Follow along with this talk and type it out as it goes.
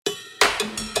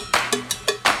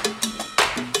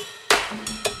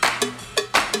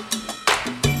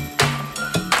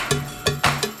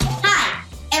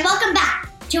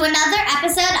to another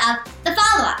episode of The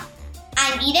Follow-Up.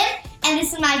 I'm Eden, and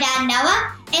this is my dad,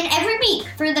 Noah, and every week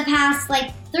for the past,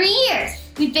 3 years,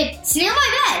 we've been sitting on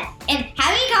my bed and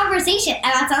having a conversation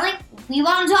about something we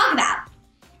want to talk about.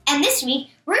 And this week,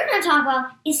 we're going to talk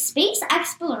about, is space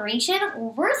exploration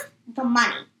worth the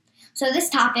money? So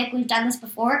this topic, we've done this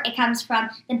before, it comes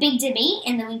from The Big Debate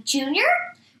in The Week Junior,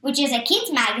 which is a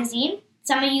kids magazine.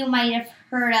 Some of you might have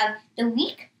heard of The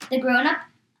Week, the grown-up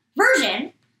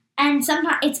version. And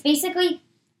sometimes it's basically,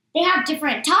 they have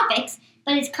different topics,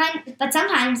 but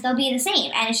sometimes they'll be the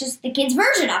same, and it's just the kids'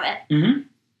 version of it. Mm-hmm.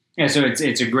 Yeah, so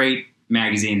it's a great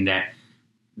magazine that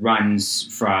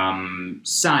runs from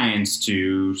science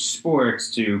to sports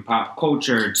to pop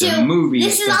culture to movies.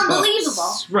 This is unbelievable.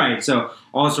 Books. Right, so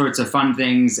all sorts of fun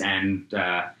things and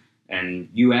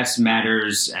U.S.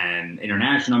 matters and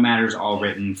international matters, all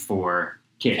written for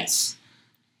kids.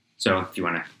 So if you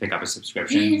want to pick up a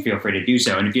subscription, feel free to do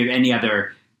so. And if you have any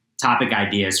other topic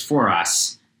ideas for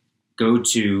us, go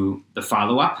to The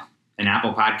Follow-Up, an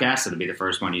Apple podcast. It'll be the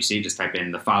first one you see. Just type in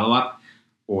The Follow-Up,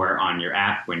 or on your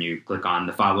app, when you click on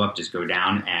The Follow-Up, just go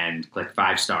down and click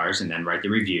 5 stars and then write the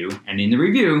review. And in the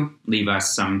review, leave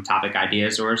us some topic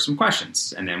ideas or some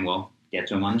questions, and then we'll get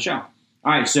to them on the show.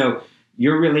 All right, so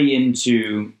you're really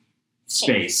into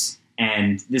space.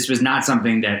 And this was not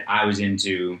something that I was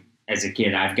into as a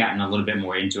kid. I've gotten a little bit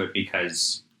more into it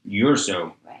because you're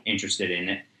so interested in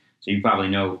it. So you probably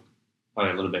know a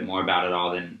little bit more about it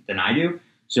all than I do.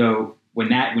 So when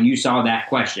you saw that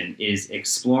question, is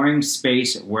exploring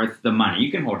space worth the money?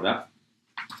 You can hold it up.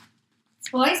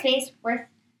 Exploring space worth...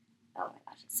 Oh my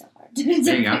gosh, it's so hard.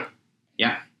 There you go.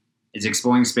 Yeah. Is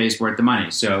exploring space worth the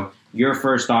money? So your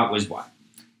first thought was what?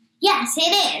 Yes,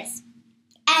 it is.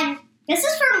 And this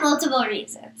is for multiple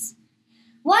reasons.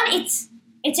 One, it's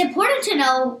important to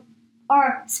know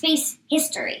our space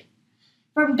history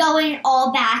from going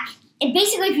all back. And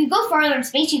basically, if you go farther in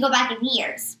space, you go back in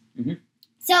years. Mm-hmm.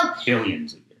 So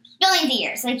billions of years. Billions of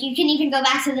years. You can even go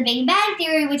back to the Big Bang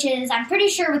Theory, which is, I'm pretty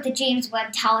sure, what the James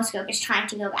Webb Telescope is trying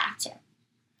to go back to.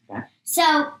 Okay.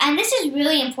 So, and this is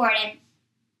really important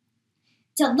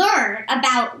to learn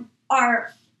about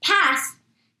our past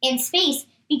in space,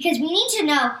 because we need to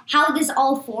know how this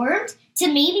all formed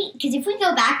because if we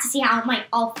go back to see how it might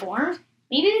all form,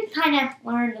 maybe we can kind of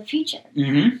learn the future.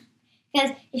 Mm-hmm.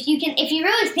 Because if you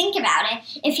really think about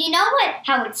it, if you know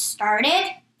how it started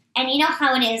and you know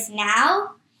how it is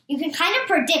now, you can kind of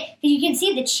predict, because you can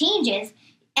see the changes,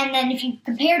 and then if you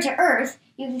compare to Earth,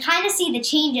 you can kind of see the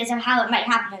changes of how it might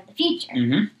happen in the future.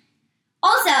 Mm-hmm.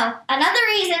 Also, another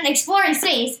reason exploring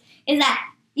space is that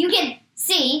you can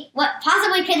see what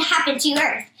possibly could happen to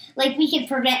Earth. We can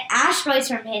prevent asteroids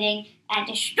from hitting and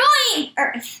destroying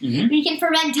Earth. Mm-hmm. We can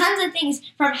prevent tons of things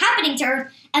from happening to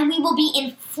Earth, and we will be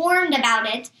informed about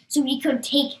it so we could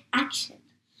take action.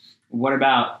 What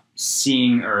about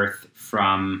seeing Earth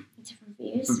from different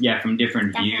views? From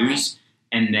different views,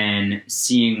 and then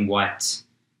seeing what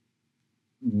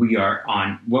we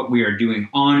are doing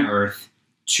on Earth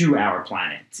to our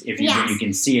planet. If you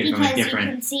can see it from a different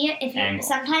you can see it angle.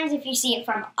 Sometimes if you see it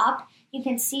from up, you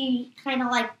can see kind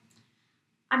of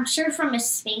I'm sure from a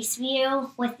space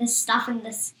view with this stuff in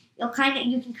this, you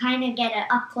can kind of get an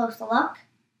up close look,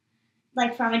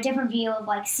 from a different view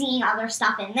of seeing other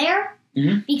stuff in there,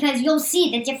 mm-hmm. because you'll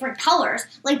see the different colors.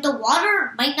 The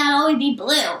water might not always be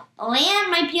blue, the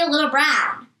land might be a little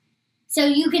brown, so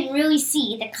you can really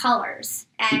see the colors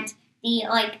and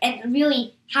and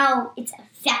really how it's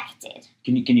affected.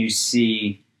 Can you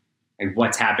see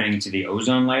what's happening to the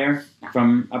ozone layer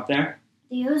from up there?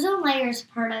 The ozone layer is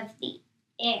part of the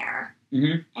air.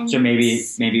 Mm-hmm. And so maybe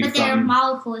but there are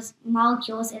molecules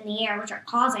in the air which are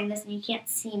causing this, and you can't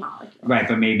see molecules. Right,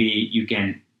 but maybe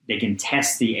they can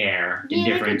test the air in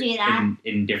different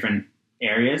different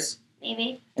areas.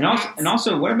 Maybe. And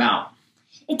also, what about?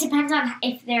 It depends on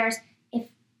if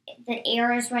the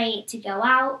air is right to go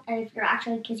out, or if you're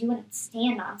actually, because you wouldn't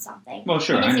stand on something. Well,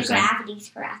 sure, and if the gravity's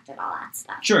correct and all that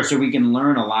stuff. Sure, so we can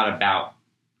learn a lot about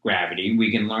gravity.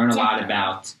 We can learn a lot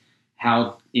about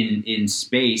how in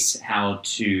space, how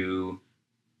to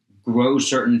grow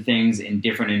certain things in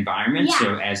different environments. Yeah.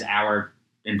 So as our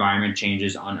environment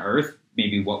changes on Earth,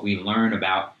 maybe what we learn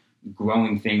about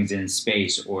growing things in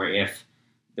space, or if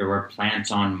there were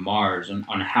plants on Mars,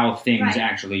 on how things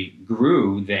actually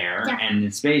grew there and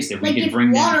in space, that we could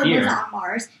bring them here. If water was on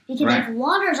Mars, because if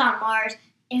water's on Mars,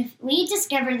 if we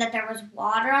discovered that there was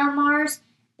water on Mars,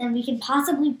 then we could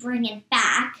possibly bring it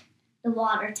back, the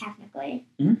water technically,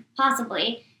 mm-hmm.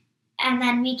 possibly, and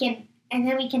then we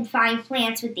can find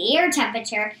plants with the air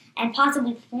temperature and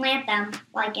possibly plant them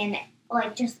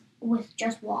with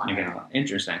just water.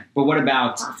 Interesting. But what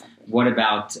about? Possibly. What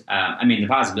about? I mean, the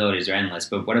possibilities are endless.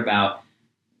 But what about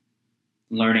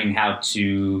learning how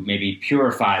to maybe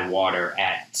purify water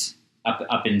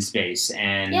up in space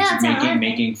and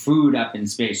making food up in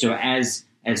space? So as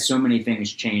so many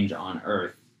things change on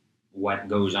Earth, what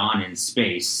goes on in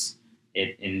space,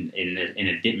 in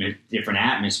a different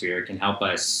atmosphere, can help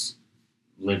us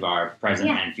live our present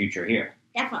and future here.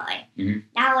 Definitely. Mm-hmm.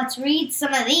 Now let's read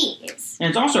some of these. And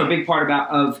it's also a big part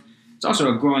it's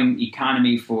also a growing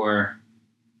economy for.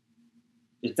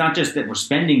 It's not just that we're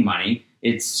spending money;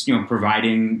 it's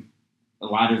providing a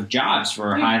lot of jobs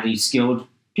for highly skilled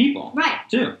people. Right.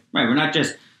 Too. Right. We're not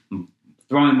just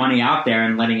throwing money out there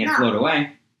and letting it float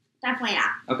away. Definitely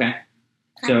not. Okay.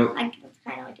 It's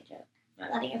kind of like a joke.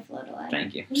 Letting it float away.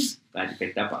 Thank you. Glad you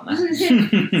picked up on that.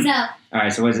 So. All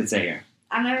right. So what does it say here?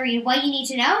 I'm going to read what you need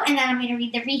to know, and then I'm going to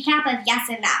read the recap of yes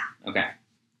and no. Okay.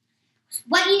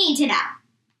 What you need to know.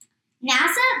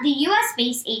 NASA, the U.S.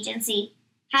 space agency,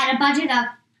 had a budget of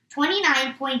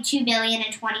 $29.2 billion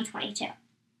in 2022.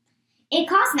 It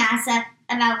cost NASA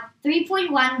about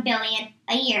 $3.1 billion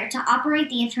a year to operate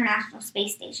the International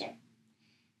Space Station.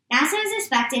 NASA is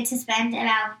expected to spend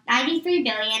about $93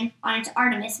 billion on its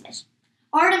Artemis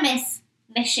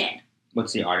mission.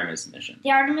 What's the Artemis mission?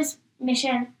 The Artemis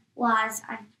mission was,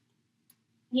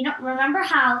 remember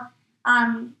how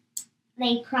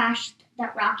they crashed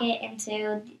that rocket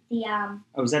into the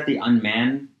Oh, was that the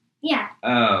unmanned? Yeah.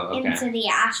 Oh, okay. Into the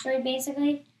asteroid,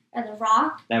 basically, or the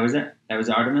rock. That was it? That was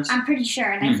Artemis? I'm pretty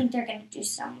sure, and I think they're going to do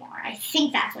some more. I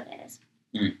think that's what it is.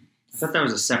 I thought that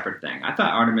was a separate thing. I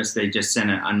thought Artemis, they just sent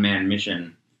an unmanned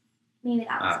mission. Maybe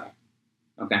that was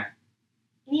it. Okay.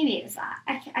 Maybe it was that.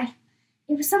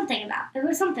 It was something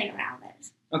around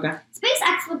this. Okay. Space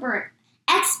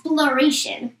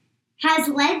exploration has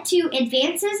led to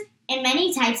advances in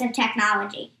many types of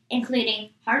technology,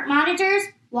 including heart monitors,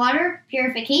 water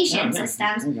purification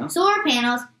systems, solar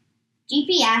panels,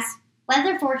 GPS,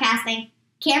 weather forecasting,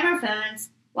 camera phones,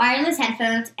 wireless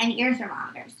headphones, and ear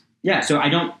thermometers. Yeah, so I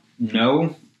don't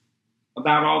know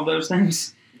about all of those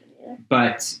things,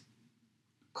 but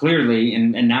clearly,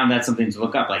 and now that's something to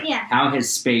look up, how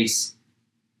has space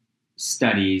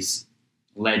studies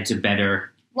led to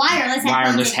better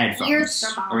wireless headphones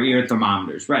or ear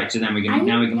thermometers? Right, so then we can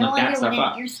look that stuff up.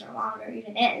 What an ear thermometer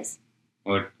even is.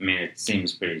 Well, I mean, it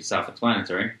seems pretty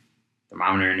self-explanatory.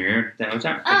 Thermometer in your ear, we have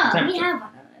one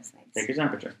of those things. Take your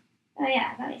temperature. Oh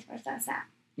yeah, that makes more sense now.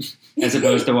 As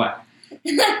opposed to what? I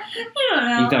don't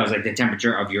know. You thought it was like the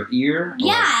temperature of your ear?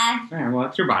 Yeah. All right, well,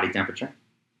 it's your body temperature.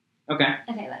 Okay.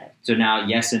 Okay, whatever. So now,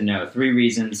 yes and no. 3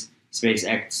 reasons space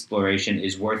exploration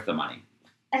is worth the money.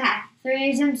 Okay, 3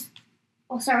 reasons.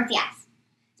 We'll start with yes.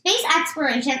 Space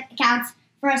exploration accounts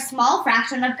for a small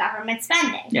fraction of government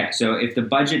spending. Yeah, so if the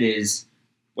budget is,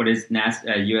 what is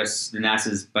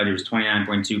NASA's budget was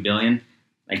 $29.2 billion,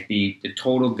 like the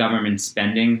total government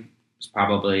spending is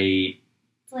probably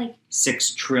like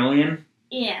 $6 trillion.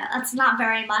 Yeah, that's not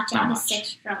very much out of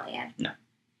 $6 trillion. No.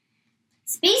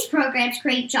 Space programs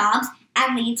create jobs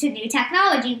and lead to new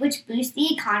technology, which boosts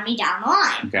the economy down the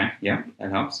line. Okay, yeah,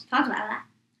 that helps. Talk about that.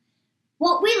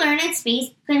 What we learn in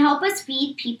space could help us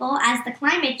feed people as the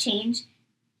climate changes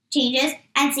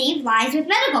and save lives with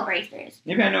medical breakthroughs.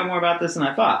 Maybe I know more about this than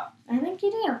I thought. I think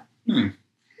you do.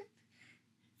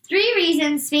 3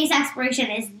 reasons space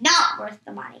exploration is not worth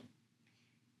the money.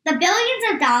 The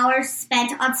billions of dollars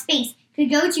spent on space could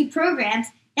go to programs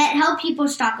that help people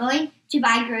struggling to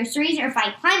buy groceries or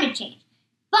fight climate change.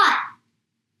 But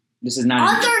this is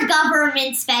not other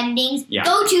government spendings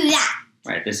go to that.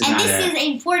 Right. This is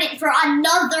important for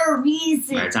another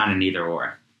reason. Right, it's not an either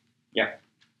or. Yep.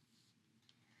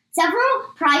 Several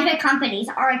private companies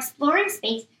are exploring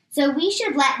space, so we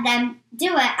should let them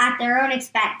do it at their own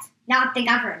expense, not the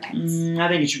government's. I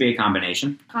think it should be a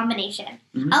combination.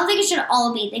 Mm-hmm. I don't think it should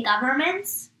all be the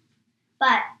government's,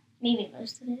 but maybe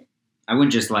most of it. I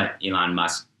wouldn't just let Elon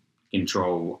Musk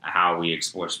control how we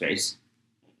explore space.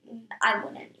 I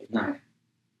wouldn't either. No.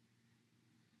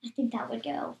 I think that would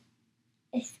go.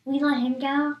 If we let him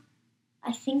go,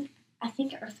 I think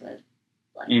Earth would.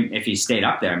 If he stayed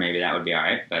up there, maybe that would be all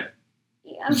right. But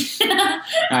yeah.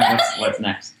 All right, what's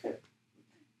next?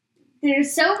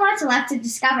 There's so much left to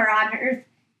discover on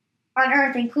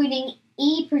Earth, including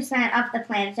 80% of the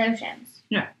planet's oceans.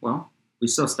 Yeah. Well, we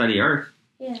still study Earth.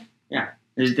 Yeah. Yeah.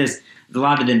 There's a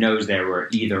lot of the no's there were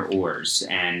either ors,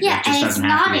 and it just doesn't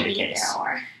have to be the case.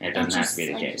 It doesn't have to be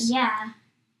the case. Yeah.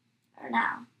 I don't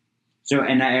know. So,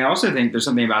 and I also think there's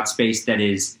something about space that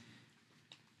it's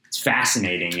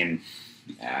fascinating and.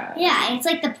 Yeah, it's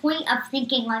like the point of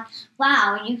thinking like,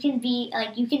 wow, you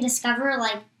can discover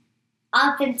like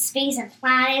up in space and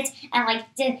planets and like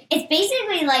it's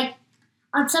basically like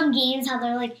on some games how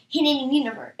they're like hidden in the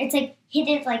universe. It's like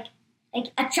hidden like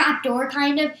a trap door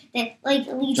kind of that like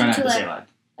leads Try you not to to say a loud.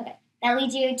 that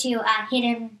leads you to a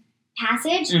hidden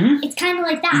passage. Mhm. It's kind of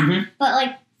like that, Mhm. but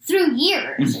like through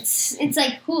years. It's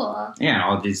like cool. Yeah,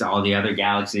 all the other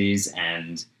galaxies,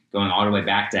 and going all the way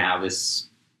back to how this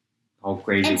whole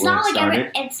crazy It's world not like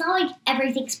started. it's not like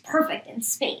everything's perfect in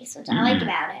space, which I Mhm. like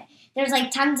about it. There's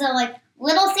like tons of like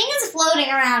little things floating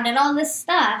around and all this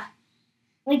stuff.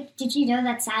 Like, did you know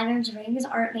that Saturn's rings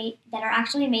are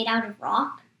actually made out of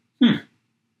rock? Hmm.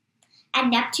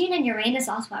 And Neptune and Uranus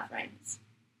also have rings.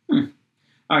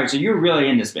 All right, so you're really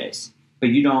into space, but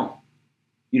you don't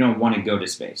want to go to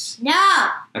space. No!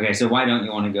 Okay, so why don't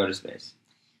you want to go to space?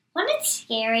 One, it's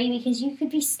scary because you could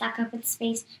be stuck up in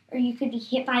space or you could be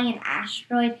hit by an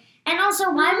asteroid. And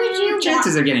also, why would you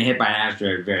Chances of getting hit by an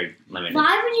asteroid are very limited.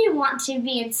 why would you want to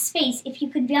be in space if you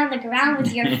could be on the ground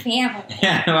with your family?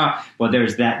 Yeah, well,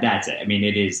 there's that. That's it. I mean,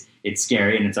 it's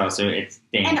scary, and it's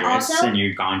dangerous, also- and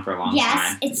you're gone for a long time.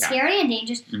 Yes, it's Yeah. scary and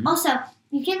dangerous. Mhm. Also,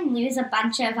 you can lose a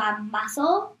bunch of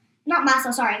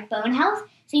bone health.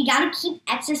 So you gotta keep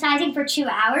exercising for 2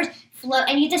 hours, float,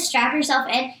 and you have to strap yourself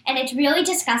in, and it's really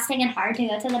disgusting and hard to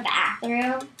go to the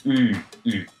bathroom.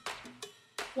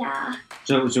 Yeah.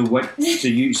 So what? But you It's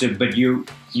want like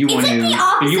the to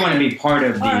opposite be part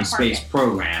of or the a space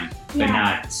program, but Yeah.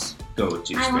 not go to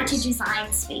space. I want to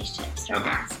design spaceships for Okay.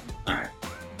 NASA. All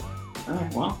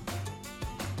right. Well,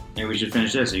 maybe we should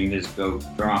finish this, so you can just go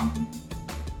draw. All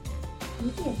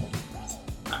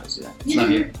right, see that.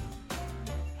 Love you.